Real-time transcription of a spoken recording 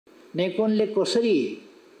नेकोनले कसरी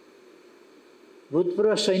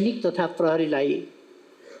भूतपूर्व सैनिक तथा प्रहरीलाई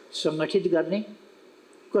सङ्गठित गर्ने,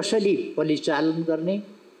 कसरी परिचालन गर्ने,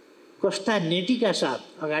 कस्ता नीतिका साथ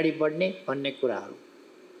अगाडि बढ्ने भन्ने कुराहरू,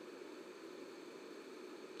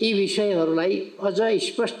 यी विषयहरूलाई अझ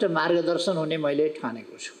स्पष्ट मार्गदर्शन हुने मैले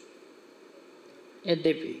ठानेको छु।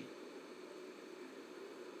 यद्यपि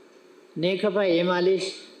नेकपा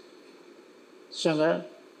एमालेसँग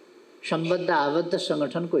सम्बद्ध आबद्ध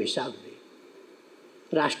सङ्गठनको हिसाबले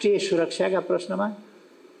राष्ट्रिय सुरक्षाका प्रश्नमा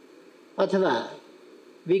अथवा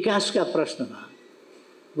विकासका प्रश्नमा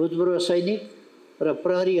भूतपूर्व सैनिक र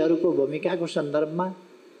प्रहरीहरूको भूमिकाको सन्दर्भमा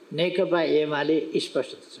नेकपा एमाले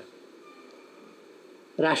स्पष्ट छ।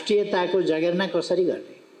 राष्ट्रियताको जगेर्ना कसरी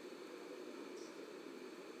गर्ने,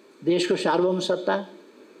 देशको सार्वभौम सत्ता,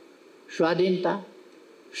 स्वाधीनता,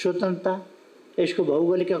 स्वतन्त्रता, यसको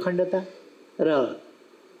भौगोलिक अखण्डता र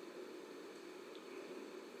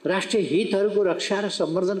राष्ट्रिय हितहरूको रक्षा र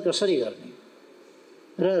संवर्धन कसरी गर्ने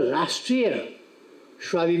र राष्ट्रिय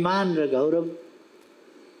स्वाभिमान र गौरव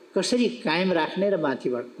कसरी कायम राख्ने र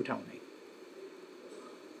माथिबाट उठाउने,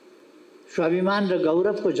 स्वाभिमान र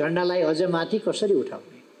गौरवको झण्डालाई अझ माथि कसरी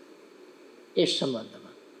उठाउने, यस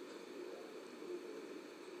सम्बन्धमा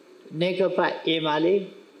नेकपा एमाले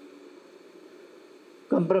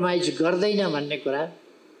कम्प्रोमाइज गर्दैन भन्ने कुरा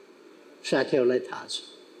साथीहरूलाई थाहा छ।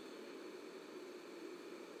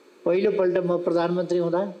 पहिलोपल्ट म प्रधानमन्त्री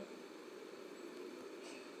हुँदा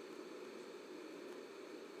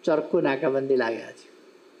चर्को नाकाबन्दी लागेको थियो।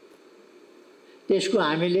 त्यसको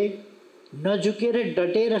हामीले नझुकेर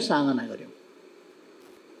डटेर सामना गऱ्यौँ।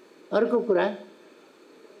 अर्को कुरा,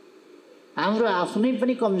 हाम्रो आफ्नै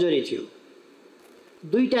पनि कमजोरी थियो।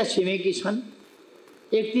 दुईटा छिमेकी छन्,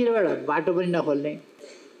 एकतिरबाट बाटो पनि नखोल्ने,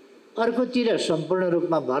 अर्कोतिर सम्पूर्ण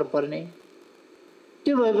रूपमा भर पर्ने।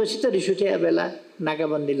 त्यो भएपछि त रिस उठेको बेला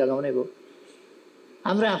नाकाबन्दी लगाउने भयो।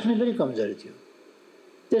 हाम्रो आफ्नै पनि कमजोरी थियो।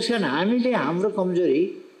 त्यसकारण हामीले हाम्रो कमजोरी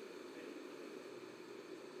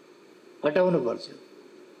हटाउनु पर्थ्यो।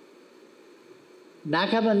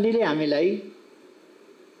 नाकाबन्दीले हामीलाई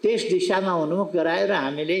त्यस दिशामा उन्मुख गराएर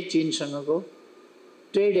हामीले चीनसँगको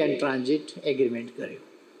ट्रेड एन्ड ट्रान्जिट एग्रिमेन्ट गर्यौँ।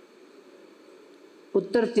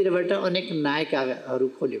 उत्तरतिरबाट अनेक नायकाहरू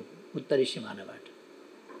खोल्यौँ उत्तरी सिमानाबाट।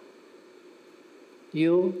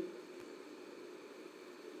 यो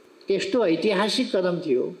यस्तो ऐतिहासिक कदम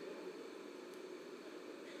थियो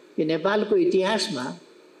कि नेपालको इतिहासमा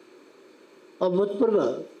अभूतपूर्व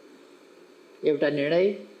एउटा निर्णय,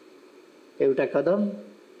 एउटा कदम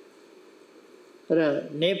र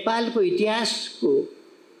नेपालको इतिहासको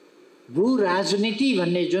भू राजनीति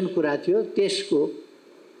भन्ने जुन कुरा थियो त्यसको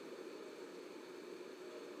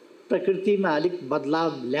प्रकृतिमा अलिक बदलाव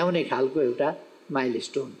ल्याउने खालको एउटा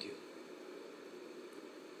माइलस्टोन थियो।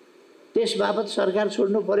 त्यस बाबत सरकार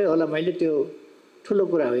छोड्नु पर्यो होला, मैले त्यो ठुलो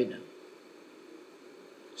कुरा होइन।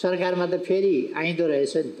 सरकारमा त फेरि आइँदो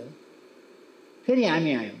रहेछ नि त, फेरि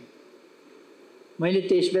हामी आयौँ। मैले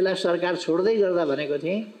त्यस बेला सरकार छोड्दै गर्दा भनेको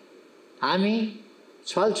थिएँ, हामी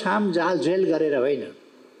छलछाम जालझेल गरेर होइन,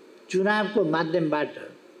 चुनावको माध्यमबाट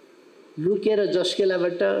लुकेर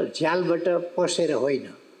जस्केलाबाट झ्यालबाट पसेर होइन,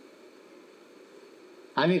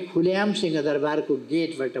 हामी खुलेआम सिंहदरबारको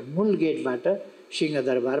गेटबाट, मूल गेटबाट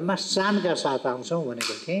सिंहदरबारमा शानका साथ आउँछौँ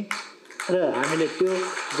भनेको थिएँ र हामीले त्यो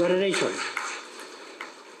गरेरै छोड्यौँ।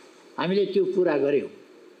 हामीले त्यो पुरा गऱ्यौँ।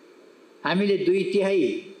 हामीले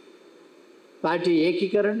 2/3 पार्टी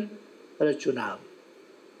एकीकरण र चुनाव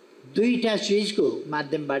दुईटा चिजको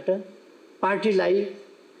माध्यमबाट पार्टीलाई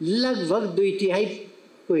लगभग 2/3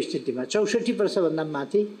 को स्थितिमा 64%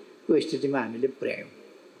 माथिको स्थितिमा हामीले पुर्यायौँ।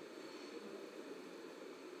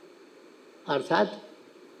 अर्थात्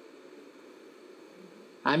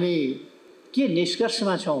हामी के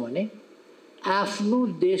निष्कर्षमा छौँ भने आफ्नो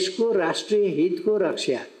देशको राष्ट्रिय हितको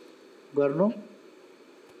रक्षा गर्नु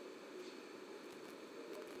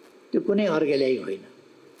त्यो कुनै अर्गेलाई होइन।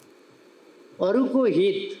 अरूको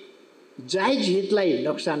हित, जायज हितलाई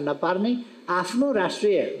नोक्सान नपार्ने, आफ्नो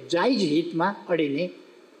राष्ट्रिय जायज हितमा अडिने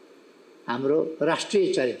हाम्रो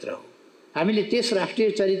राष्ट्रिय चरित्र हो। हामीले त्यस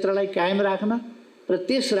राष्ट्रिय चरित्रलाई कायम राख्न र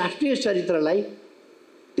त्यस राष्ट्रिय चरित्रलाई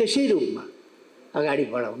त्यसै रूपमा अगाडि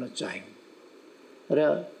बढाउन चाह्यौँ। र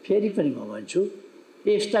फेरि पनि म भन्छु,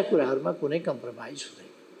 यस्ता कुराहरूमा कुनै कम्प्रोमाइज हुँदैन।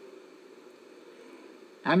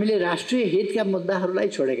 हामीले राष्ट्रिय हितका मुद्दाहरूलाई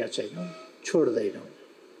छोडेका छैनौँ, छोड्दैनौँ।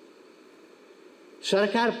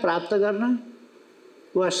 सरकार प्राप्त गर्न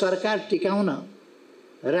वा सरकार टिकाउन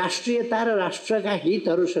राष्ट्रियता र राष्ट्रका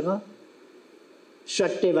हितहरूसँग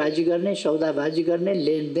सट्टेबाजी गर्ने, सौदाबाजी गर्ने,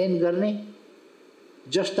 लेनदेन गर्ने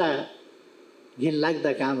जस्ता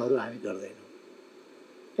घिनलाग्दा कामहरू हामी गर्दैनौँ।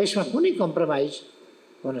 यसमा कुनै कम्प्रोमाइज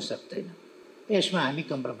हुन सक्दैन। यसमा हामी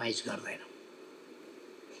कम्प्रोमाइज गर्दैनौँ।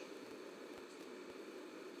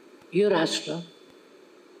 यो राष्ट्र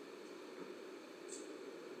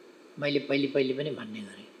मैले पहिले पनि भन्ने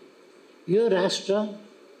गरेँ, यो राष्ट्र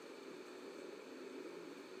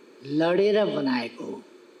लडेर बनाएको हो,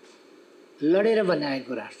 लडेर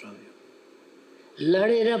बनाएको राष्ट्र हो,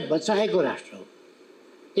 लडेर बचाएको राष्ट्र हो।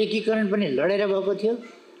 एकीकरण पनि लडेर भएको थियो,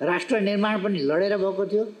 राष्ट्र निर्माण पनि लडेर भएको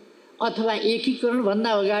थियो, अथवा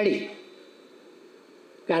एकीकरणभन्दा अगाडि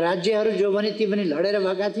का राज्यहरू जो भने ती पनि लडेर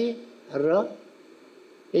भएका थिए र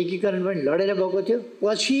एकीकरण पनि लडेर भएको थियो।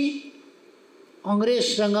 पछि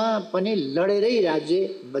अङ्ग्रेजसँग पनि लडेरै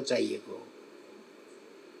राज्य बचाइएको हो।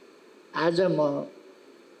 आज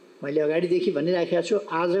मैले अगाडिदेखि भनिराखेको छु,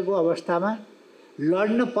 आजको अवस्थामा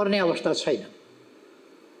लड्न पर्ने अवस्था छैन।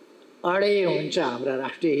 अडे हुन्छ हाम्रा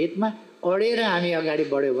राष्ट्रिय हितमा, अडेर हामी अगाडि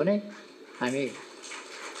बढ्यौँ भने हामी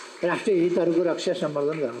राष्ट्रिय हितहरूको रक्षा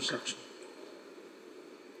सम्वर्धन गर्न सक्छौँ।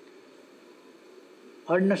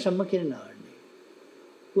 अड्नसम्म किन नअड्ने?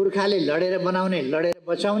 पुर्खाले लडेर बनाउने, लडेर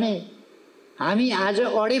बचाउने, हामी आज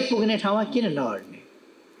अडे पुग्ने ठाउँमा किन नअड्ने?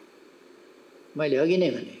 मैले अघि नै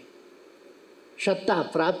भने, सत्ता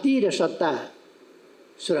प्राप्ति र सत्ता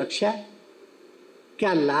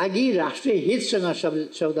सुरक्षाका लागि राष्ट्रिय हितसँग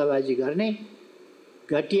सौदाबाजी गर्ने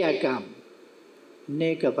घटिया काम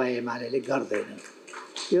नेकपा एमाले गर्दैन।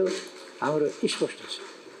 यो हाम्रो स्पष्ट छ।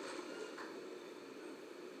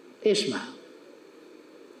 यसमा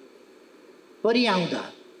परिआउँदा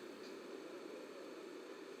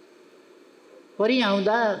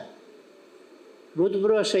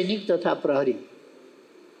भूतपूर्व सैनिक तथा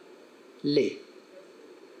प्रहरीले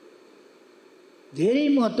धेरै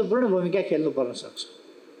महत्त्वपूर्ण भूमिका खेल्नु पर्न सक्छ।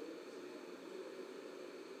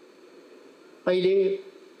 अहिले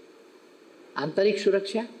आन्तरिक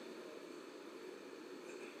सुरक्षा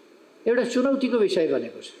एउटा चुनौतीको विषय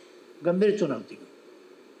बनेको छ, गम्भीर चुनौतीको।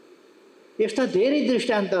 यस्ता धेरै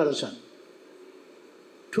दृष्टान्तहरू छन्।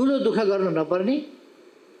 ठुलो दुःख गर्नु नपर्ने,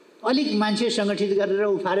 अलिक मान्छे सङ्गठित गरेर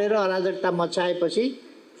उफारेर अराजकता मचाएपछि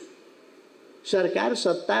सरकार,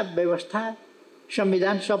 सत्ता, व्यवस्था,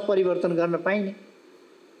 संविधान सब परिवर्तन गर्न पाइने।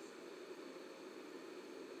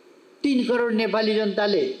 3 करोड नेपाली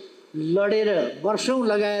जनताले लडेर वर्षौं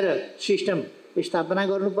लगाएर सिस्टम स्थापना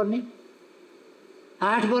गर्नुपर्ने,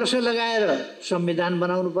 8 वर्ष लगाएर संविधान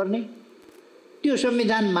बनाउनु पर्ने, त्यो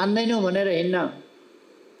संविधान मान्दैनौँ भनेर हिँड्न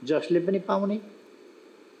जसले पनि पाउने।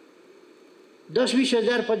 10-20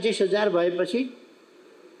 हजार 25 हजार भएपछि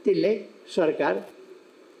त्यसले सरकार,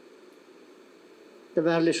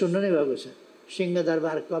 तपाईहरुले सुन्नु नै भएको छ,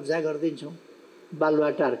 सिंहदरबार कब्जा गरिदिन्छौँ,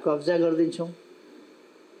 बालुवाटार कब्जा गरिदिन्छौँ,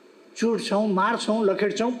 चुट्छौँ, मार्छौँ,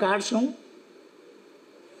 लखेट्छौँ, काट्छौँ।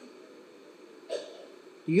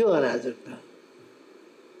 यो अराजकता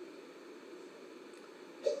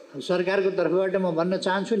सरकारको तर्फबाट म भन्न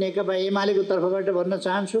चाहन्छु, नेकपा एमालेको तर्फबाट भन्न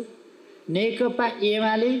चाहन्छु, नेकपा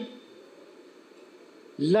एमाले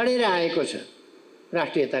लडेर आएको छ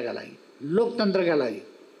राष्ट्रियताका लागि, लोकतन्त्रका लागि।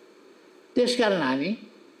 त्यसकारण हामी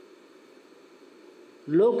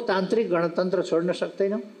लोकतान्त्रिक गणतन्त्र छोड्न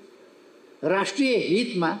सक्दैनौँ। राष्ट्रिय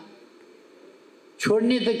हितमा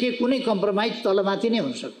छोड्ने त के कुनै कम्प्रोमाइज तलमाथि नै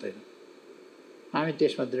हुन सक्दैन। हामी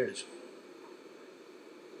त्यसमा दृढ छौँ।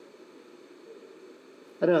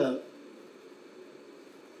 र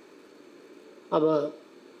अब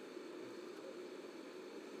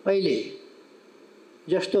अहिले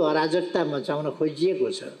जस्तो अराजकता मचाउन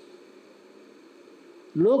खोजिएको छ,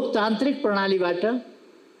 लोकतान्त्रिक प्रणालीबाट,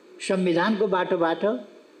 संविधानको बाटोबाट,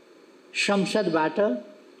 संसदबाट,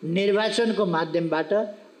 निर्वाचनको माध्यमबाट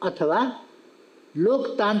अथवा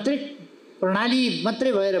लोकतान्त्रिक प्रणाली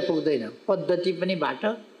मात्रै भएर पुग्दैन, पद्धति पनि बाट।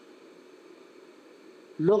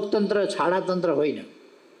 लोकतन्त्र छाडातन्त्र होइन,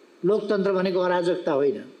 लोकतन्त्र भनेको अराजकता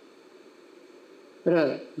होइन।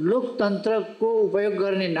 र लोकतन्त्रको उपयोग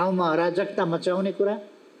गर्ने नाउँमा अराजकता मचाउने कुरा,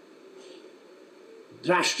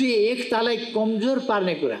 राष्ट्रिय एकतालाई कमजोर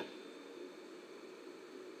पार्ने कुरा,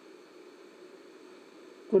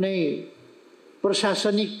 कुनै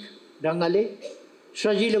प्रशासनिक ढङ्गले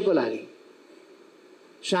सजिलोको लागि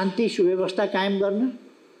शान्ति सुव्यवस्था कायम गर्न,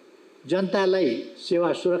 जनतालाई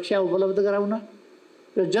सेवा सुरक्षा उपलब्ध गराउन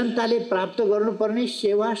र जनताले प्राप्त गर्नुपर्ने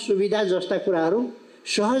सेवा सुविधा जस्ता कुराहरू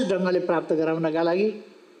सहज ढङ्गले प्राप्त गराउनका लागि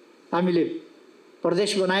हामीले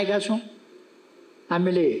प्रदेश बनाएका छौँ,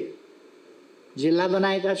 हामीले जिल्ला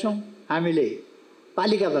बनाएका छौँ, हामीले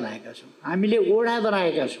पालिका बनाएका छौँ, हामीले वडा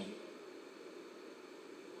बनाएका छौँ।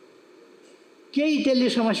 केही त्यसले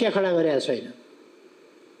समस्या खडा गरेका छैन।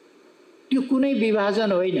 त्यो कुनै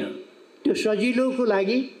विभाजन होइन, त्यो सजिलोको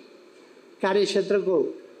लागि कार्यक्षेत्रको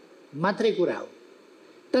मात्रै कुरा हो।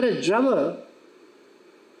 तर जब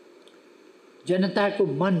जनताको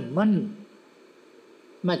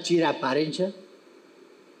मनमा चिरा पारिन्छ,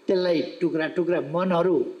 त्यसलाई टुक्रा टुक्रा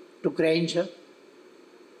मनहरू टुक्राइन्छ,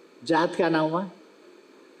 जातका नाउँमा,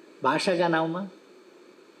 भाषाका नाउँमा,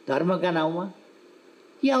 धर्मका नाउँमा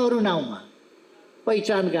या अरू नाउँमा,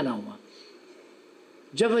 पहिचानका नाउँमा।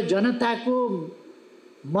 जब जनताको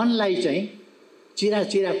मनलाई चाहिँ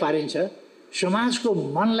चिराचिरा पारिन्छ, समाजको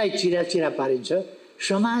मनलाई चिराचिरा पारिन्छ,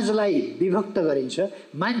 समाजलाई विभक्त गरिन्छ,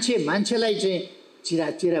 मान्छेलाई चाहिँ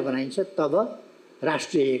चिराचिरा बनाइन्छ, तब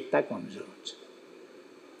राष्ट्रिय एकता कमजोर हुन्छ।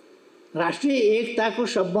 राष्ट्रिय एकताको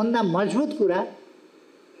सबभन्दा मजबुत कुरा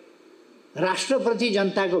राष्ट्रप्रति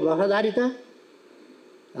जनताको वफादारीता,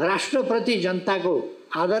 राष्ट्रप्रति जनताको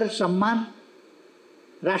आदर सम्मान,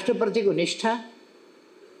 राष्ट्रप्रतिको निष्ठा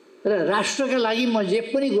र राष्ट्रका लागि म जे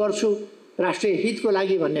पनि गर्छु राष्ट्रिय हितको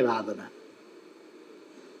लागि भन्ने भावना,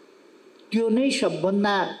 त्यो नै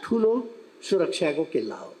सबभन्दा ठुलो सुरक्षाको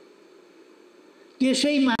किल्ला हो।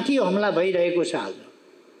 त्यसैमाथि हमला भइरहेको छ आज।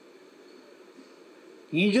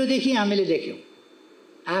 हिजोदेखि हामीले देख्यौँ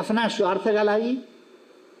आफ्ना स्वार्थका लागि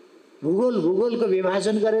भूगोलको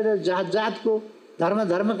विभाजन गरेर जातको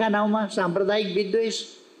धर्मका नाउँमा साम्प्रदायिक विद्वेष,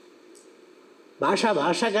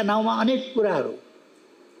 भाषाका नाउँमा अनेक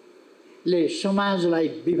कुराहरूले समाजलाई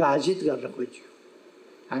विभाजित गर्न खोज्यो।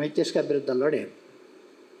 हामी त्यसका विरुद्ध लड्यौँ।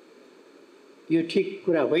 यो ठिक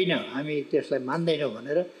कुरा होइन, हामी त्यसलाई मान्दैनौँ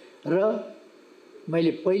भनेर। र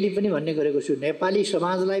मैले पहिले पनि भन्ने गरेको छु, नेपाली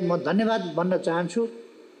समाजलाई म धन्यवाद भन्न चाहन्छु।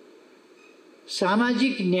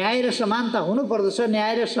 सामाजिक न्याय र समानता हुनुपर्दछ।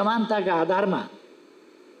 न्याय र समानताका आधारमा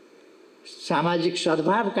सामाजिक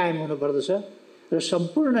सद्भाव कायम हुनुपर्दछ र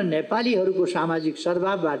सम्पूर्ण नेपालीहरूको सामाजिक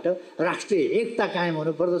सद्भावबाट राष्ट्रिय एकता कायम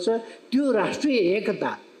हुनुपर्दछ। त्यो राष्ट्रिय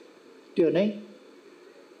एकता, त्यो नै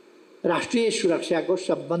राष्ट्रिय सुरक्षाको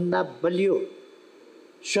सबभन्दा बलियो,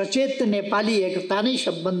 सचेत नेपाली एकता नै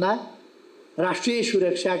सबभन्दा राष्ट्रिय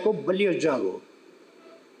सुरक्षाको बलियो जग हो।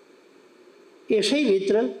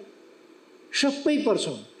 यसैभित्र सबै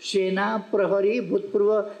पर्छौँ। सेना, प्रहरी,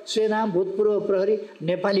 भूतपूर्व सेना, भूतपूर्व प्रहरी,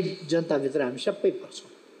 नेपाली जनताभित्र हामी सबै पर्छौँ।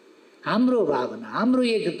 हाम्रो भावना, हाम्रो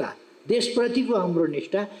एकता, देशप्रतिको हाम्रो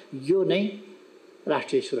निष्ठा, यो नै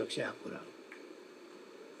राष्ट्रिय सुरक्षाको कुरा हो।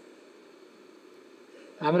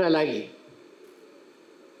 हाम्रा लागि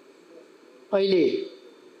अहिले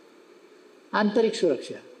आन्तरिक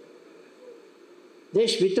सुरक्षा,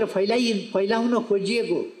 देशभित्र फैलाउन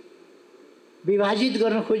खोजिएको, विभाजित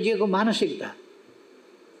गर्न खोजिएको मानसिकता,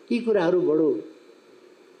 यी कुराहरू बडो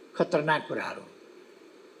खतरनाक कुराहरू।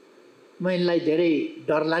 म यिनलाई धेरै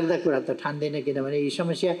डरलाग्दा कुरा त ठान्दैन, किनभने यी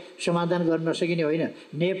समस्या समाधान गर्न नसकिने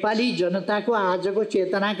होइन। नेपाली जनताको आजको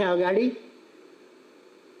चेतनाका अगाडि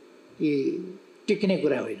यी टिक्ने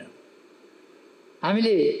कुरा होइन।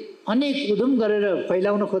 हामीले अनेक उद्यम गरेर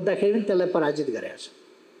फैलाउन खोज्दाखेरि पनि त्यसलाई पराजित गरेका छ।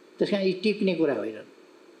 त्यस कारण यी टिक्ने कुरा होइन,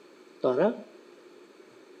 तर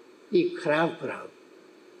यी खराब कुरा हो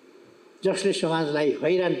जसले समाजलाई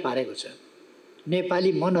हैरान पारेको छ,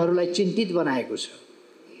 नेपाली मनहरूलाई चिन्तित बनाएको छ,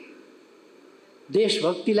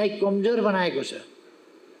 देशभक्तिलाई कमजोर बनाएको छ।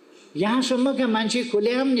 यहाँसम्मका मान्छे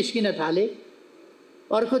खुलेआम निस्किन थाले,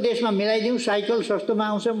 अर्को देशमा मिलाइदिउँ, साइकल सस्तोमा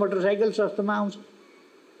आउँछ, मोटरसाइकल सस्तोमा आउँछ,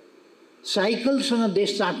 साइकलसँग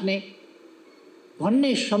देश चाट्ने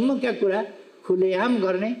भन्ने सम्मका कुरा खुलेआम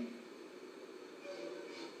गर्ने।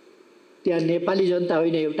 त्यहाँ नेपाली जनता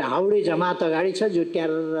होइन, एउटा हाउडे जमात अगाडि छ जो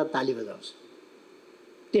ट्यारेर ताली बजाउँछ।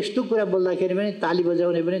 त्यस्तो कुरा बोल्दाखेरि पनि ताली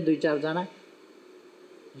बजाउने पनि 2-4 जना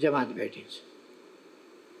जमात भेटिन्छ।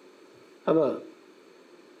 अब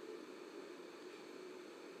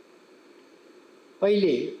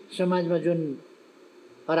अहिले समाजमा जुन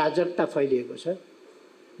अराजकता फैलिएको छ,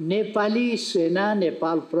 नेपाली सेना,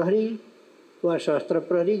 नेपाल प्रहरी वा सशस्त्र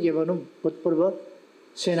प्रहरी, जे भनौँ भूतपूर्व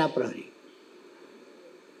सेना प्रहरी,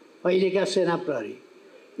 अहिलेका सेना प्रहरी,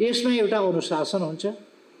 यसमा एउटा अनुशासन हुन्छ,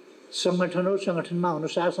 सङ्गठन हो, सङ्गठनमा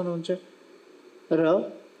अनुशासन हुन्छ र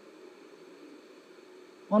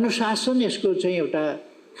अनुशासन यसको चाहिँ एउटा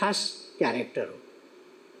खास क्यारेक्टर हो,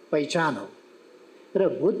 पहिचान हो। र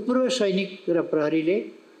भूतपूर्व सैनिक र प्रहरीले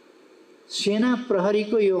सेना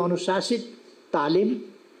प्रहरीको यो अनुशासित तालिम,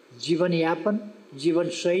 जीवनयापन,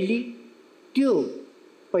 जीवनशैली, त्यो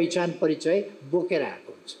पहिचान परिचय बोकेर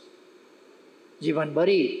आएको हुन्छ।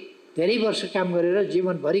 जीवनभरि धेरै वर्ष काम गरेर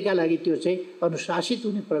जीवनभरिका लागि त्यो चाहिँ अनुशासित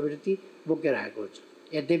हुने प्रवृत्ति बोकेर आएको हुन्छ।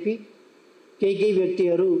 यद्यपि केही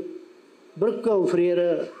व्यक्तिहरू ब्रुक्क उफ्रिएर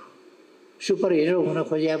सुपर हिरो हुन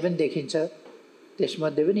खोजेका पनि देखिन्छ।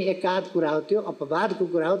 त्यसमध्ये पनि एकाध कुरा हो, त्यो अपवादको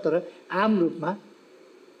कुरा हो। तर आम रूपमा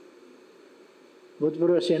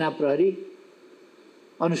भूतपूर्व सेना प्रहरी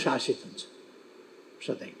अनुशासित हुन्छ।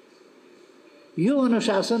 सधैँ यो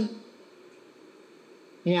अनुशासन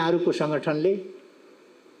यहाँहरूको सङ्गठनले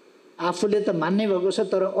आफूले त मान्नै भएको छ,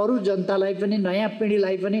 तर अरू जनतालाई पनि, नयाँ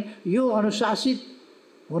पिँढीलाई पनि यो अनुशासित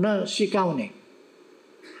हुन सिकाउने।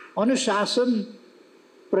 अनुशासन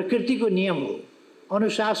प्रकृतिको नियम हो,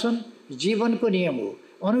 अनुशासन जीवनको नियम हो,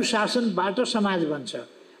 अनुशासनबाट समाज बन्छ।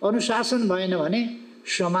 अनुशासन भएन भने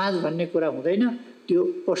समाज भन्ने कुरा हुँदैन, त्यो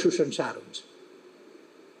पशु संसार हुन्छ।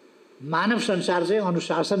 मानव संसार चाहिँ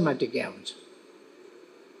अनुशासनमा टिक्या हुन्छ।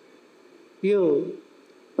 यो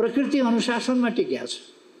प्रकृति अनुशासनमा टिक्या छ।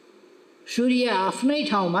 सूर्य आफ्नै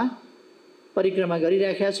ठाउँमा परिक्रमा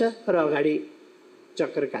गरिराखेको छ र अगाडि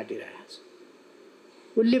चक्कर काटिरहेको छ।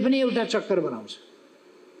 उसले पनि एउटा चक्कर बनाउँछ,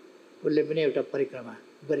 उसले पनि एउटा परिक्रमा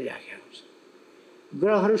गरिराखेको हुन्छ।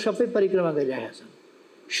 ग्रहहरू सबै परिक्रमा गरिरहेका छन्।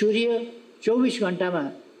 सूर्य 24 घण्टामा,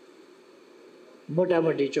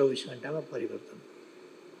 मोटामोटी 24 घण्टामा परिवर्तन,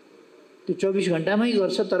 त्यो 24 घण्टामै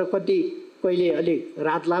गर्छ। तर कति कहिले अलिक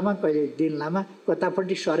रात लामा, कहिले दिन लामा,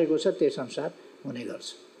 कतापट्टि सरेको छ त्यस अनुसार हुने गर्छ।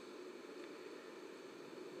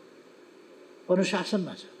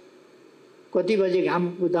 अनुशासनमा छ। कति बजे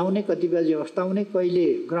घाम उदाउने, कति बजे अस्ताउने, कहिले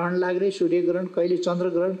ग्रहण लाग्ने, सूर्य ग्रहण, कहिले चन्द्र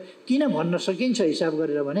ग्रहण, किन भन्न सकिन्छ हिसाब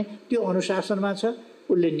गरेर भने त्यो अनुशासनमा छ।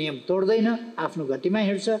 उसले नियम तोड्दैन, आफ्नो गतिमा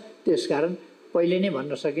हिँड्छ। त्यसकारण पहिले नै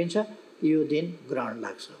भन्न सकिन्छ यो दिन ग्रहण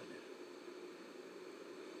लाग्छ भनेर।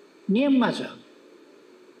 नियममा छ।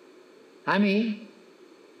 हामी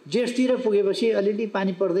जेठतिर पुगेपछि अलिअलि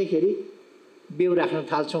पानी पर्दैखेरि बिउ राख्न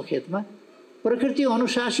थाल्छौँ खेतमा। प्रकृति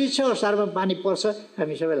अनुशासित छ, असारमा पानी पर्छ,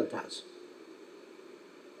 हामी सबैलाई थाहा छ।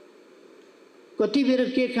 कति बेर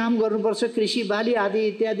के काम गर्नुपर्छ, कृषि बाली आदि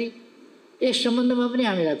इत्यादि, यस सम्बन्धमा पनि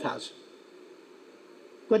हामीलाई थाहा छ।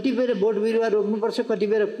 कति बेर बोट बिरुवा रोप्नुपर्छ, कति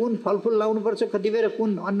बेर कुन फलफुल लाउनुपर्छ, कति बेर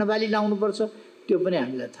कुन अन्नबाली लाउनुपर्छ, त्यो पनि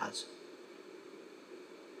हामीलाई थाहा छ।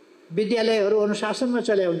 विद्यालयहरू अनुशासनमा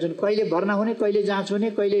चल्या हुन्छन्। कहिले भर्ना हुने, कहिले जाँच हुने,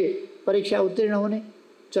 कहिले परीक्षा उत्तीर्ण हुने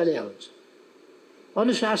चल्या हुन्छ।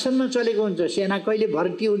 अनुशासनमा चलेको हुन्छ। सेना कहिले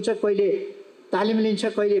भर्ती हुन्छ, कहिले तालिम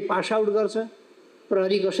लिन्छ, कहिले पास आउट गर्छ,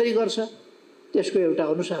 प्रहरी कसरी गर्छ, त्यसको एउटा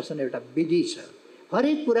अनुशासन, एउटा विधि छ।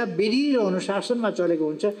 हरेक कुरा विधि र अनुशासनमा चलेको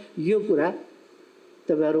हुन्छ। यो कुरा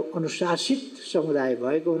तपाईहरु अनुशासित समुदाय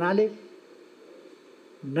भएको हुनाले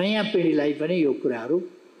नयाँ पिँढीलाई पनि यो कुराहरू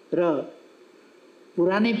र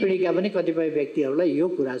पुरानै पिँढीका पनि कतिपय व्यक्तिहरूलाई यो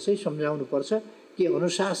कुरा चाहिँ सम्झाउनु पर्छ कि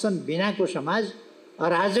अनुशासन बिनाको समाज,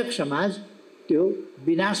 अराजक समाज त्यो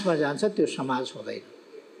विनाशमा जान्छ, त्यो समाज हुँदैन।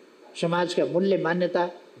 समाजका मूल्य मान्यता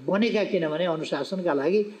बनेका किनभने अनुशासनका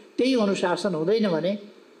लागि, त्यही अनुशासन हुँदैन भने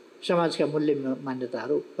समाजका मूल्य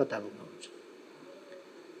मान्यताहरू कता हुन्छ।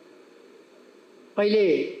 अहिले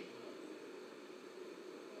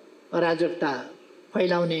अराजकता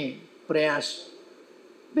फैलाउने प्रयास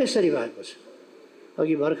बेसरी भएको छ।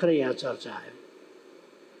 अघि भर्खरै यहाँ चर्चा आयो,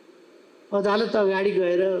 अदालत अगाडि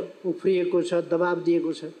गएर उफ्रिएको छ, दबाब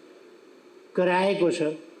दिएको छ, कराएको छ।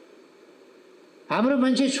 हाम्रो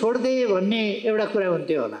मान्छे छोड्दे भन्ने एउटा कुरा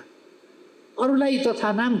हुन्थ्यो होला, अरूलाई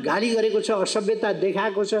तथा नाम गाली गरेको छ, असभ्यता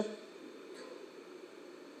देखाएको छ,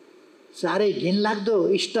 साह्रै घिनलाग्दो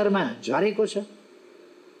स्तरमा झरेको छ।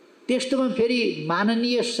 त्यस्तोमा फेरि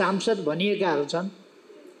माननीय सांसद भनिएकाहरू छन्।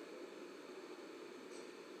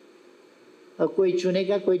 कोही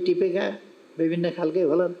चुनेका, कोही टिपेका, विभिन्न खालकै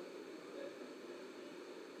होला,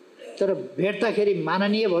 तर भेट्दाखेरि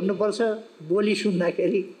माननीय भन्नुपर्छ, बोली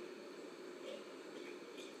सुन्दाखेरि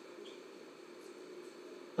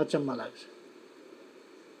अचम्म लाग्छ।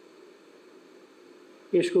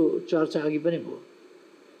 यसको चर्चा अघि पनि भयो।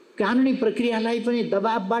 कानुनी प्रक्रियालाई पनि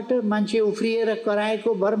दबाबबाट मान्छे उफ्रिएर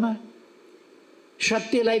कराएको भरमा,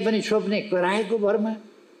 सत्यलाई पनि छोप्ने कराएको भरमा,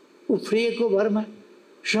 उफ्रिएको भरमा,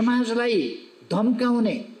 समाजलाई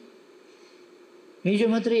धम्काउने। हिजो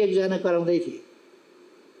मात्रै एकजना कराउँदै थिए,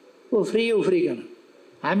 उफ्रिकन।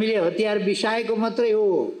 हामीले हतियार बिसाएको मात्रै हो,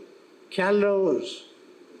 ख्याल रहोस्,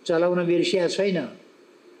 चलाउन बिर्सिया छैन।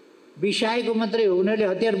 बिसाएको मात्रै हो, उनीहरूले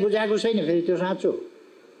हतियार बुझाएको छैन। फेरि त्यो साँचो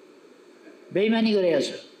बेइमानी गरेको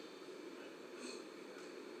छ।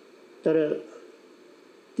 तर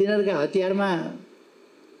तिनीहरूका हतियारमा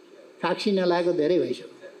फाक्सी नलागेको धेरै भइसक्यो,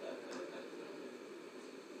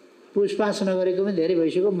 पुछपाछ नगरेको पनि धेरै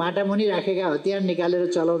भइसक्यो। माटामुनि राखेका हतियार निकालेर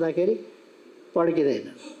चलाउँदाखेरि पड्किँदैन,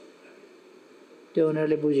 त्यो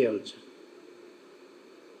उनीहरूले बुझे हुन्छ।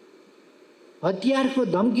 हतियारको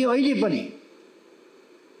धम्की अहिले पनि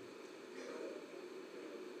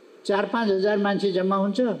 4-5 हजार मान्छे जम्मा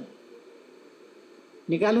हुन्छ,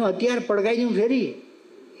 निकालौँ हतियार, पड्काइदिउँ, फेरि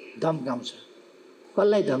धम्काउँछ।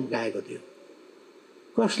 कसलाई धम्काएको थियो,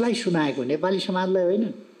 कसलाई सुनाएको? नेपाली समाजलाई होइन।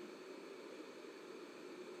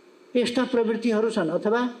 यस्ता प्रवृत्तिहरू छन्।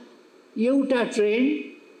 अथवा एउटा ट्रेन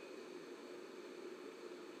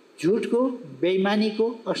झुटको, बेइमानीको,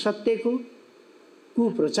 असत्यको,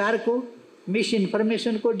 कुप्रचारको,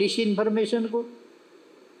 मिसइन्फर्मेसनको, डिसइन्फर्मेसनको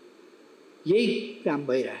यही काम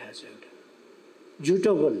भइरहेको छ। एउटा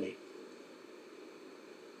झुटो बोल्ने,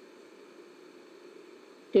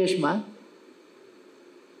 त्यसमा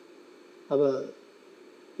अब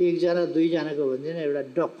एकजना दुईजनाको भन्दैन, एउटा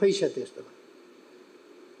डफै छ त्यस्तोमा।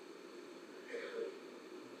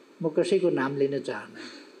 म कसैको नाम लिन चाहन्न,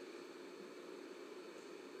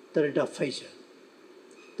 तर डफै छ।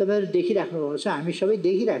 तपाईहरु देखिराख्नु भएको छ, हामी सबै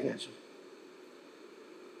देखिराखेका छौँ।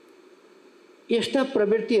 यस्ता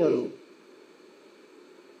प्रवृत्तिहरू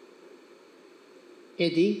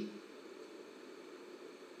यदि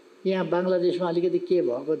यहाँ बङ्गलादेशमा अलिकति के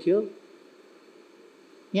भएको थियो,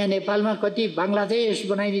 यहाँ नेपालमा कति बङ्गलादेश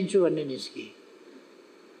बनाइदिन्छु भन्ने निस्किए।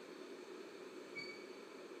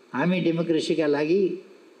 हामी डेमोक्रेसीका लागि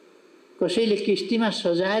कसैले किस्तीमा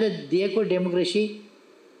सजाएर दिएको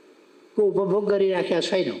डेमोक्रेसीको उपभोग गरिराखेका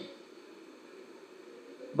छैनौँ।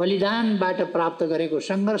 बलिदानबाट प्राप्त गरेको,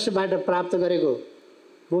 सङ्घर्षबाट प्राप्त गरेको,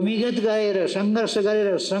 भूमिगत गरेर सङ्घर्ष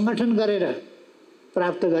गरेर सङ्गठन गरेर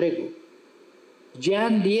प्राप्त गरेको,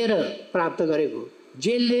 ज्यान दिएर प्राप्त गरेको,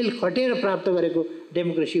 जेल खटेर प्राप्त गरेको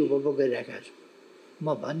डेमोक्रेसी उपभोग गरिरहेका छु।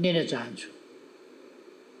 म भनिदिन चाहन्छु,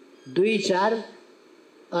 2-4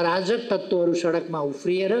 अराजक तत्त्वहरू सडकमा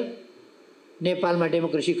उफ्रिएर नेपालमा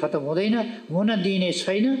डेमोक्रेसी खत्तम हुँदैन, हुन दिइने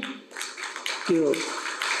छैन, त्यो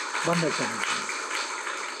भन्न चाहन्छु।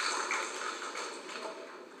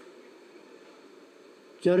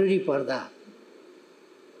 जरुरी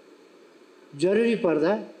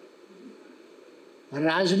पर्दा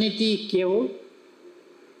राजनीति के हो,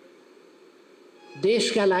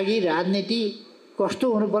 देशका लागि राजनीति कस्तो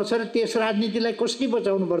हुनुपर्छ र त्यस राजनीतिलाई कसरी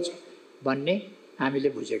बचाउनुपर्छ भन्ने हामीले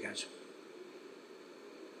बुझेका छौँ।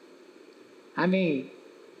 हामी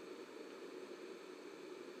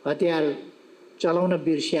हतियार चलाउन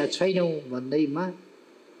बिर्सिया छैनौँ भन्दैमा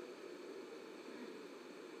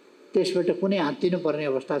त्यसबाट कुनै हात्तिनु पर्ने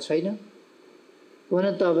अवस्था छैन। हुन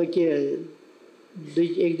त अब के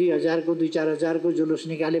 1-2 हजारको 2-4 हजारको जुलुस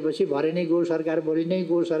निकालेपछि भरे नै गो सरकार, भोलि नै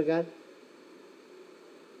गो सरकार।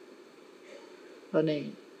 अनि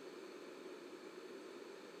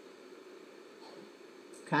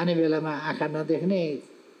खाने बेलामा आँखा नदेख्ने,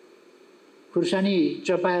 खुर्सानी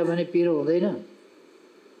चपायो भने पिरो हुँदैन,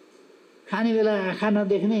 खाने बेला आँखा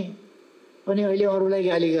नदेख्ने, अनि अहिले अरूलाई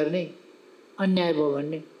गाली गर्ने, अन्याय भयो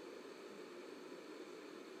भन्ने।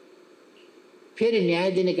 फेरि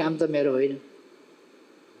न्याय दिने काम त मेरो होइन,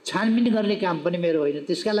 छानबिन गर्ने काम पनि मेरो होइन,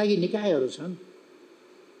 त्यसका लागि निकायहरू छन्।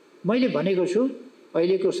 मैले भनेको छु,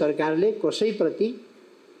 अहिलेको सरकारले कसैप्रति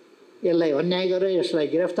यसलाई अन्याय गर, यसलाई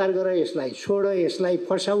गिरफ्तार गर, यसलाई छोड, यसलाई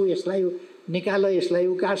फसाऊ, यसलाई निकाल, यसलाई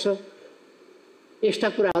उकास, यस्ता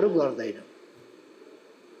कुराहरू गर्दैन।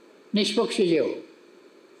 निष्पक्षले हो।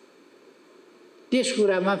 त्यस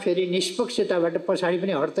कुरामा फेरि निष्पक्षताबाट पछाडि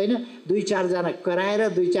पनि हट्दैन। 2-4 जना कराएर,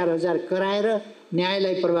 2-4 हजार कराएर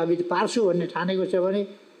न्यायलाई प्रभावित पार्छु भन्ने ठानेको छ भने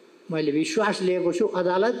मैले विश्वास लिएको छु,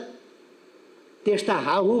 अदालत त्यस्ता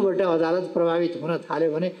हाहुबाट अदालत प्रभावित हुन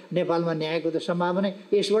थाल्यो भने नेपालमा न्यायको त सम्भावना,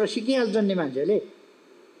 यसबाट सिकिहाल्छन् नि मान्छेले।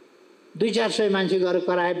 200-400 मान्छे गएर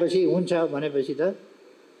कराएपछि हुन्छ भनेपछि त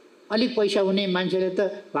अलिक पैसा हुने मान्छेले त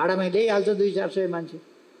भाडामा ल्याइहाल्छ 200-400 मान्छे,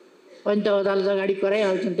 अनि त अदालत अगाडि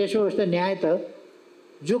कराइहाल्छन्। त्यसो अवस्था न्याय त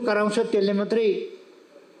जो कराउँछ त्यसले मात्रै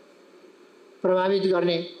प्रभावित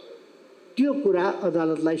गर्ने, त्यो कुरा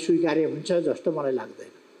अदालतलाई स्वीकार्य हुन्छ जस्तो मलाई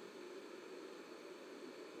लाग्दैन।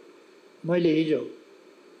 मैले हिजो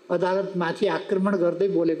अदालतमाथि आक्रमण गर्दै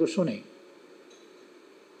बोलेको सुने।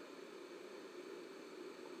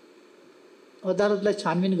 अदालतलाई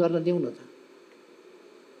छानबिन गर्न दिउँ न त।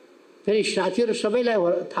 फेरि साथीहरू सबैलाई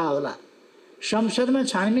थाहा होला, संसदमा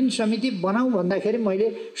छानबिन समिति बनाऊ भन्दाखेरि मैले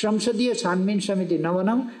संसदीय छानबिन समिति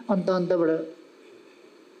नबनाऊ, अन्तबाट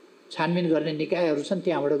छानबिन गर्ने निकायहरू छन्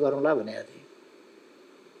त्यहाँबाट गरौँला भनेको थिएँ।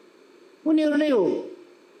 उनीहरू नै हो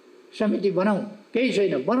समिति बनाऊ, केही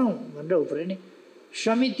छैन बनाऊ भनेर उफ्रिने।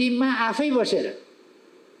 समितिमा आफै बसेर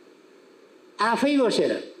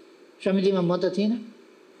समितिमा म त थिइनँ,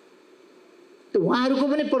 त उहाँहरूको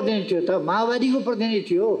पनि प्रतिनिधि थियो, त माओवादीको प्रतिनिधि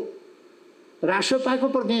थियो, रासोपाको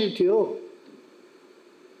प्रतिनिधि थियो,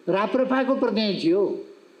 राप्रपाको प्रतिनिधि थियो,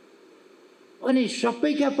 अनि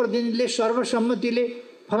सबैका प्रतिनिधिले सर्वसम्मतिले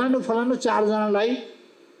फलानु 4 जनालाई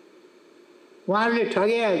उहाँहरूले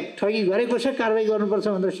ठगी गरेको छ, कारबाही गर्नुपर्छ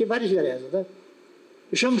भनेर सिफारिस गरेको छ। त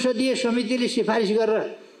संसदीय समितिले सिफारिस गरेर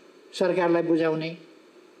सरकारलाई बुझाउने,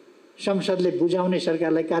 संसदले बुझाउने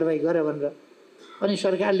सरकारलाई कारबाही गर भनेर, अनि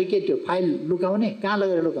सरकारले के त्यो फाइल लुकाउने, कहाँ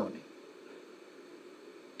लगेर लुकाउने?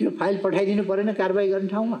 त्यो फाइल पठाइदिनु परेन कारबाही गर्ने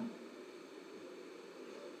ठाउँमा?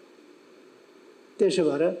 त्यसो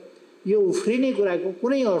भएर यो उफ्रिने कुराको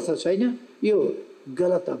कुनै अर्थ छैन, यो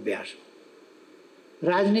गलत अभ्यास हो।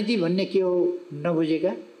 राजनीति भन्ने के हो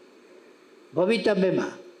नबुझेका भवितव्यमा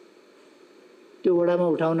त्यो वडामा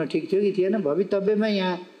उठाउन ठिक थियो कि थिएन? भवितव्यमा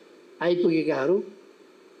यहाँ आइपुगेकाहरू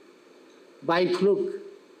बाइफ्लुक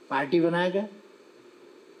पार्टी बनाएका,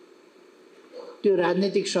 त्यो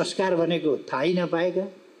राजनीतिक संस्कार भनेको थाहै नपाएका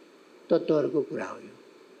तत्त्वहरूको कुरा हो यो।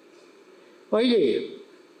 अहिले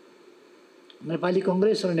नेपाली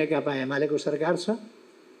कांग्रेस र नेकपा एमालेको सरकार छ।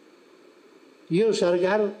 यो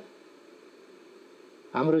सरकार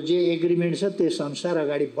हाम्रो जे एग्रिमेन्ट छ त्यस अनुसार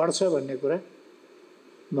अगाडि बढ्छ भन्ने कुरा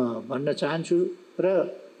म भन्न चाहन्छु र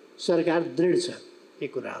सरकार दृढ छ यी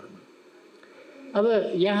कुराहरूमा। अब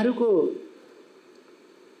यहाँहरूको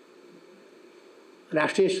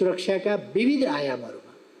राष्ट्रिय सुरक्षाका विविध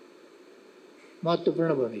आयामहरूमा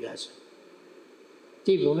महत्त्वपूर्ण भूमिका छ।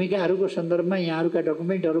 ती भूमिकाहरूको सन्दर्भमा यहाँहरूका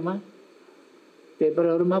डकुमेन्टहरूमा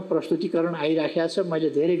पेपरहरूमा प्रस्तुतिकरण आइराखेको छ। मैले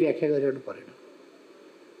धेरै व्याख्या गरिरहनु परेन।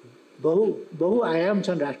 बहुआयाम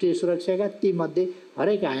छन् राष्ट्रिय सुरक्षाका, तीमध्ये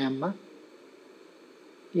हरेक आयाममा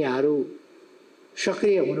यहाँहरू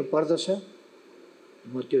सक्रिय हुनुपर्दछ,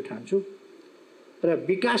 म त्यो ठान्छु। र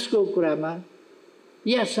विकासको कुरामा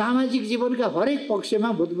या सामाजिक जीवनका हरेक पक्षमा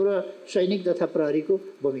भूतपूर्व सैनिक तथा प्रहरीको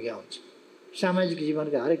भूमिका हुन्छ। सामाजिक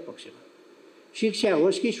जीवनका हरेक पक्षमा, शिक्षा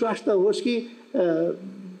होस् कि स्वास्थ्य होस् कि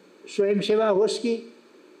स्वयंसेवा होस् कि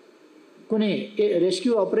कुनै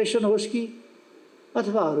रेस्क्यु अपरेसन होस् कि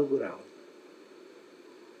अथवा अरू कुरा हो,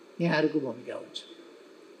 यहाँहरूको भूमिका हुन्छ।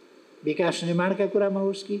 विकास निर्माणका कुरामा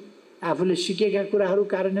होस् कि आफूले सिकेका कुराहरू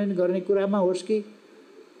कार्यान्वयन गर्ने कुरामा होस् कि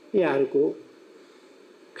यहाँहरूको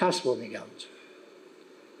खास भूमिका हुन्छ।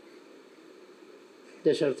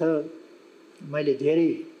 त्यसर्थ मैले धेरै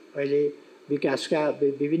अहिले विकासका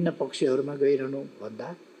विभिन्न पक्षहरूमा गइरहनु भन्दा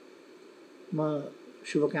म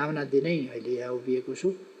शुभकामना दिनै अहिले यहाँ उभिएको छु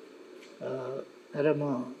र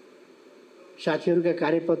म साथीहरूका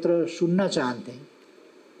कार्यपत्र सुन्न चाहन्थेँ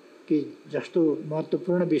कि जस्तो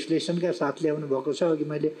महत्त्वपूर्ण विश्लेषणका साथ ल्याउनु भएको छ। अघि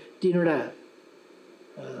मैले 3वटा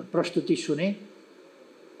प्रस्तुति सुने,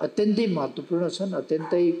 अत्यन्तै महत्त्वपूर्ण छन्,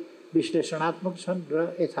 अत्यन्तै विश्लेषणात्मक छन् र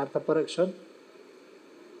यथार्थपरक छन्।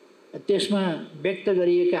 त्यसमा व्यक्त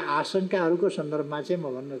गरिएका आशंकाहरूको सन्दर्भमा चाहिँ म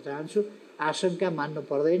भन्न चाहन्छु, आशंका मान्नु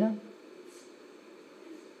पर्दैन।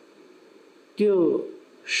 त्यो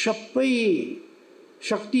सबै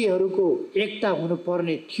शक्तिहरूको एकता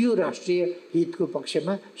हुनुपर्ने थियो राष्ट्रिय हितको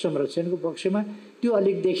पक्षमा, संरक्षणको पक्षमा, त्यो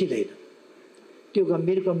अलिक देखिँदैन। त्यो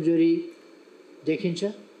गम्भीर कमजोरी देखिन्छ।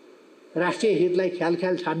 राष्ट्रिय हितलाई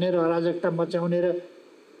ख्याल ठान्ने र अराजकता मचाउने र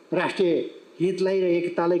राष्ट्रिय हितलाई र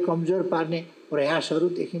एकतालाई कमजोर पार्ने प्रयासहरू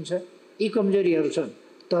देखिन्छ। यी कमजोरीहरू छन्।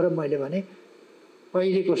 तर मैले भने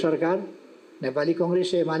अहिलेको सरकार, नेपाली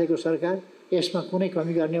कांग्रेस एमालेको सरकार यसमा कुनै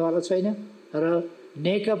कमी गर्नेवाला छैन र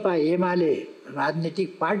नेकपा एमाले राजनीतिक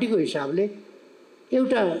पार्टीको हिसाबले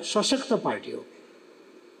एउटा सशक्त पार्टी हो।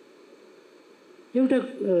 एउटा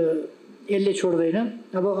यसले छोड्दैन।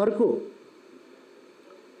 अब अर्को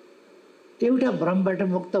एउटा भ्रमबाट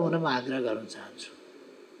मुक्त हुन म आग्रह गर्न चाहन्छु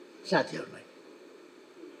साथीहरूलाई।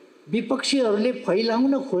 विपक्षीहरूले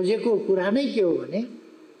फैलाउन खोजेको कुरा नै के हो भने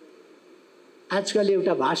आजकल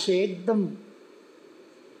एउटा भाष्य एकदम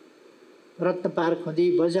रत्नपार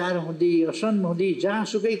खुँदी, बजार हुँदी, असन हुँदी,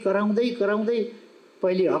 जहाँसुकै कराउँदै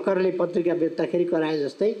पहिले हकरले पत्रिका बेच्दाखेरि कराए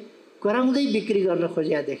जस्तै कराउँदै बिक्री गर्न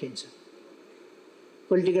खोजिया देखिन्छ।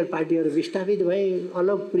 पोलिटिकल पार्टीहरू विस्थापित भए,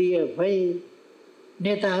 अलोकप्रिय भए,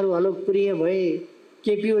 नेताहरू अलोकप्रिय भए,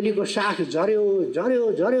 केपी ओलीको साख झर्यो,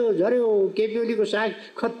 केपी ओलीको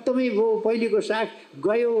साख खत्तमै भयो, पहिलेको साख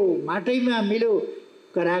गयो, माटैमा मिल्यो।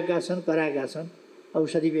 कराएका छन्।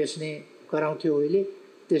 औषधि बेच्ने कराउँथ्यो उहिले,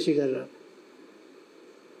 त्यसै गरेर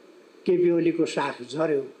केपी ओलीको साख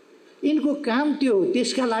झर्यो। यिनको काम त्यो हो,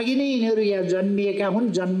 त्यसका लागि नै यिनीहरू यहाँ जन्मिएका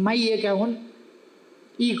हुन्, जन्माइएका हुन्,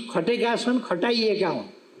 यी खटेका छन्, खटाइएका हुन्।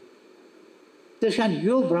 त्यस कारण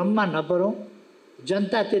यो भ्रममा नपरौँ।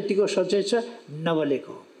 जनता त्यतिको सचेत छ,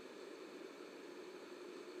 नबोलेको हो।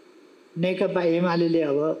 नेकपा एमाले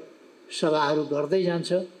अब सभाहरू गर्दै जान्छ,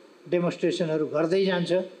 डेमोन्स्ट्रेसनहरू गर्दै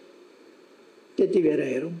जान्छ। त्यति बेर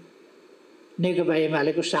हेरौँ नेकपा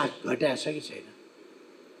एमालेको साख घट्या छ कि छैन।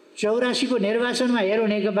 84 को निर्वाचनमा हेरौँ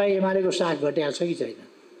नेकपा एमालेको साख घट्या छ कि छैन।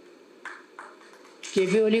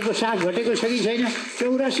 केपी ओलीको साख घटेको छ कि छैन।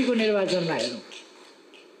 84 को निर्वाचनमा हेरौँ।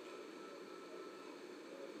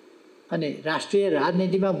 अनि राष्ट्रिय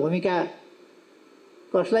राजनीतिमा भूमिका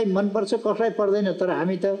कसलाई मनपर्छ कसलाई पर्दैन, तर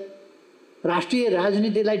हामी त राष्ट्रिय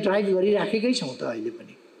राजनीतिलाई ड्राइभ गरिराखेकै छौँ त अहिले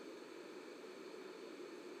पनि।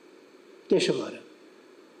 त्यसो भएर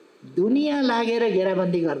दुनियाँ लागेर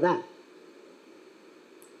घेराबन्दी गर्दा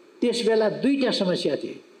त्यसबेला दुईटा समस्या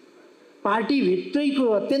थिए। पार्टीभित्रैको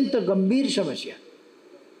अत्यन्त गम्भीर समस्या,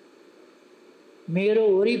 मेरो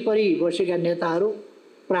वरिपरि बसेका नेताहरू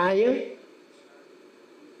प्राय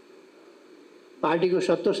पार्टीको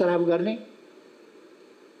सत्तो सराप गर्ने,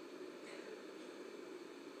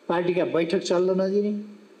 पार्टीका बैठक चल्न नदिने,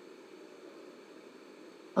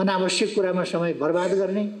 अनावश्यक कुरामा समय बर्बाद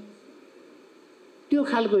गर्ने, त्यो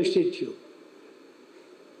खालको स्थिति थियो।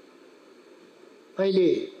 अहिले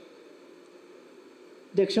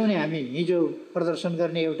देख्छौँ नि हामी, हिजो प्रदर्शन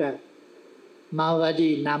गर्ने एउटा माओवादी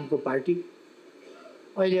नामको पार्टी,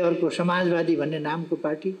 अहिले अर्को समाजवादी भन्ने नामको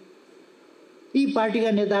पार्टी, यी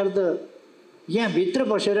पार्टीका नेताहरू त यहाँ भित्र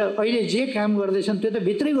बसेर अहिले जे काम गर्दैछन् त्यो त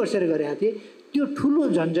भित्रै बसेर गरेका थिए। त्यो ठुलो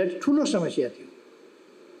झन्झट, ठुलो समस्या थियो।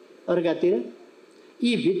 अर्कातिर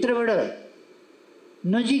यी भित्रबाट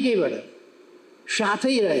नजिकैबाट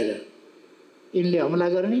साथै रहेर यिनले हमला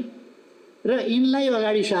गर्ने र यिनलाई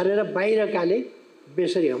अगाडि सारेर बाहिरकाले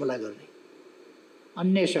बेसरी हमला गर्ने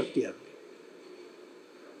अन्य शक्तिहरूले,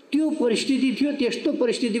 त्यो परिस्थिति थियो। त्यस्तो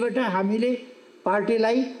परिस्थितिबाट हामीले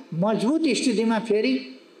पार्टीलाई मजबुत स्थितिमा फेरि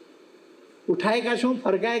उठाएका छौँ,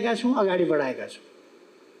 फर्काएका छौँ, अगाडि बढाएका छौँ।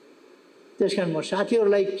 त्यसकारण म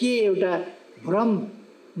साथीहरूलाई के एउटा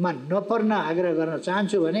भ्रममा नपर्न आग्रह गर्न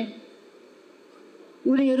चाहन्छु भने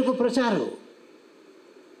उनीहरूको प्रचार हो।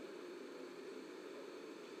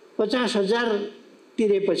 50,000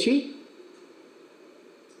 तिरेपछि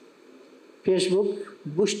फेसबुक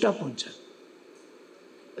बुस्टअप हुन्छ,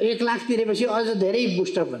 1 लाख तिरेपछि अझ धेरै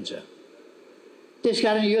बुस्टअप हुन्छ।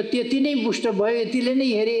 त्यसकारण यो त्यति नै बुस्टअप भयो, यतिले नै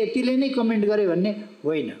हेरे, यतिले नै कमेन्ट गरे भन्ने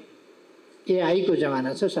होइन। एआई को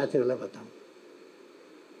जमाना छ साथीहरूलाई बताऊँ।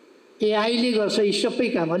 एआईले गर्छ यी सबै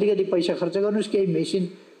काम। अलिकति पैसा खर्च गर्नुहोस्, केही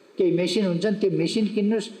मेसिन हुन्छन्, त्यो मेसिन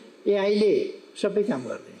किन्नुहोस्, एआईले सबै काम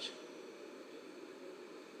गरिदिन्छ।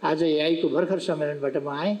 आज एआई को भर्खर सम्मेलनबाट म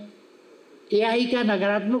आएँ। एआई का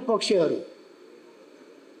नकारात्मक पक्षहरू,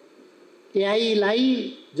 एआईलाई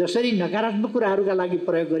जसरी नकारात्मक कुराहरूका लागि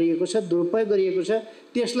प्रयोग गरिएको छ, दुरुपयोग गरिएको छ,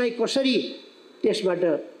 त्यसलाई कसरी त्यसबाट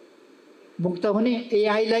मुक्त हुने,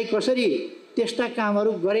 एआईलाई कसरी त्यस्ता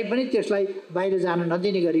कामहरू गरे पनि त्यसलाई बाहिर जान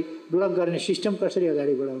नदिने गरी ब्लक गर्ने सिस्टम कसरी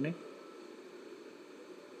अगाडि बढाउने,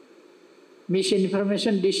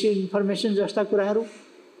 मिसइन्फर्मेसन, डिसइन्फर्मेसन जस्ता कुराहरू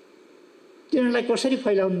तिनीहरूलाई कसरी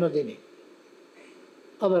फैलाउन नदिने।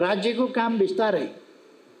 अब राज्यको काम बिस्तारै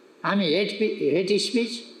हामी हेट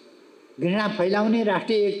स्पिच, घृणा फैलाउने,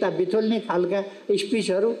 राष्ट्रिय एकता बिथोल्ने खालका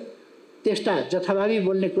स्पिचहरू, त्यस्ता जथाभावी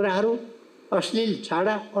बोल्ने कुराहरू, अश्लील,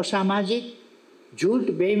 छाडा, असामाजिक,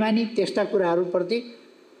 झुट, बेइमानी, त्यस्ता कुराहरूप्रति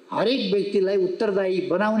हरेक व्यक्तिलाई उत्तरदायी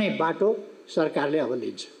बनाउने बाटो सरकारले अब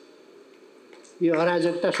लिन्छ। यो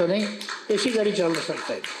अराजकता सधैँ यसै गरी चल्न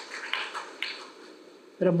सक्दैन।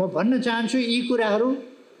 र म भन्न चाहन्छु यी कुराहरू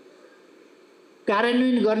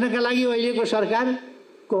कार्यान्वयन गर्नका लागि अहिलेको सरकार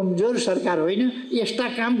कमजोर सरकार होइन, यस्ता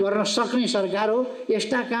काम गर्न सक्ने सरकार हो,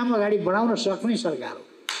 यस्ता काम अगाडि बढाउन सक्ने सरकार हो।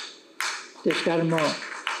 त्यसकारण म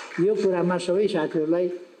यो कुरामा सबै साथीहरूलाई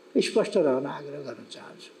स्पष्ट रहन आग्रह गर्न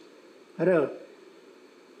चाहन्छु। र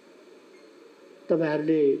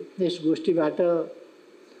तपाईहरूले यस गोष्ठीबाट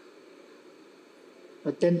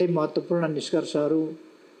अत्यन्तै महत्त्वपूर्ण निष्कर्षहरू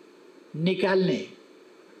निकाल्ने,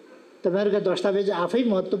 तपाईहरुका दस्तावेज आफै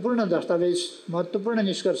महत्त्वपूर्ण दस्तावेज, महत्त्वपूर्ण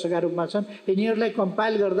निष्कर्षका रूपमा छन्। यिनीहरूलाई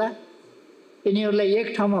कम्पाइल गर्दा, यिनीहरूलाई एक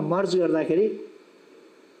ठाउँमा मर्ज गर्दाखेरि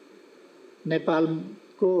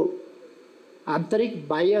नेपालको आन्तरिक,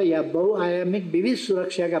 बाह्य या बहुआयामिक विविध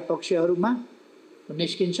सुरक्षाका पक्षहरूमा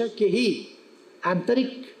निस्किन्छ। केही आन्तरिक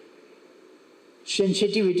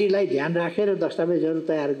सेन्सिटिभिटीलाई ध्यान राखेर दस्तावेजहरू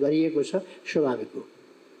तयार गरिएको छ, स्वाभाविक हो।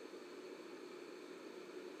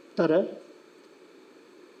 तर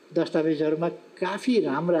दस्तावेजहरूमा काफी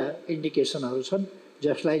राम्रा इन्डिकेसनहरू छन्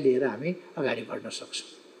जसलाई लिएर हामी अगाडि बढ्न सक्छौँ।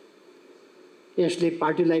 यसले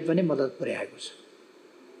पार्टीलाई पनि मद्दत पुर्याएको छ।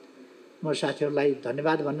 म साथीहरूलाई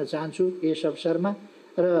धन्यवाद भन्न चाहन्छु यस अवसरमा।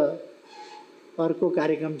 र अर्को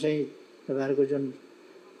कार्यक्रम चाहिँ तपाईहरुको जुन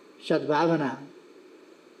सद्भावना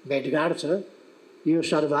भेटघाट छ, यो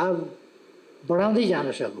सद्भाव बढाउँदै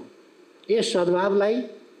जान सकौँ, यस सद्भावलाई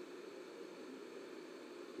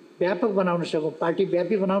व्यापक बनाउन सकौँ, पार्टी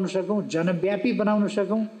व्यापी बनाउन सकौँ, जनव्यापी बनाउन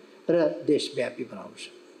सकौँ र देशव्यापी बनाउन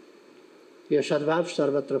सकौँ। यो सद्भाव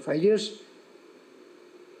सर्वत्र फैलियोस्।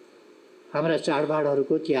 हाम्रा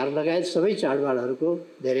चाडबाडहरूको, तिहार लगायत सबै चाडबाडहरूको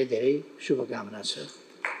धेरै धेरै शुभकामना छ।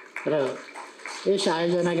 र यस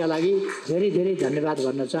आयोजनाका लागि धेरै धेरै धन्यवाद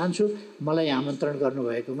भन्न चाहन्छु। मलाई आमन्त्रण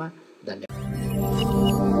गर्नुभएकोमा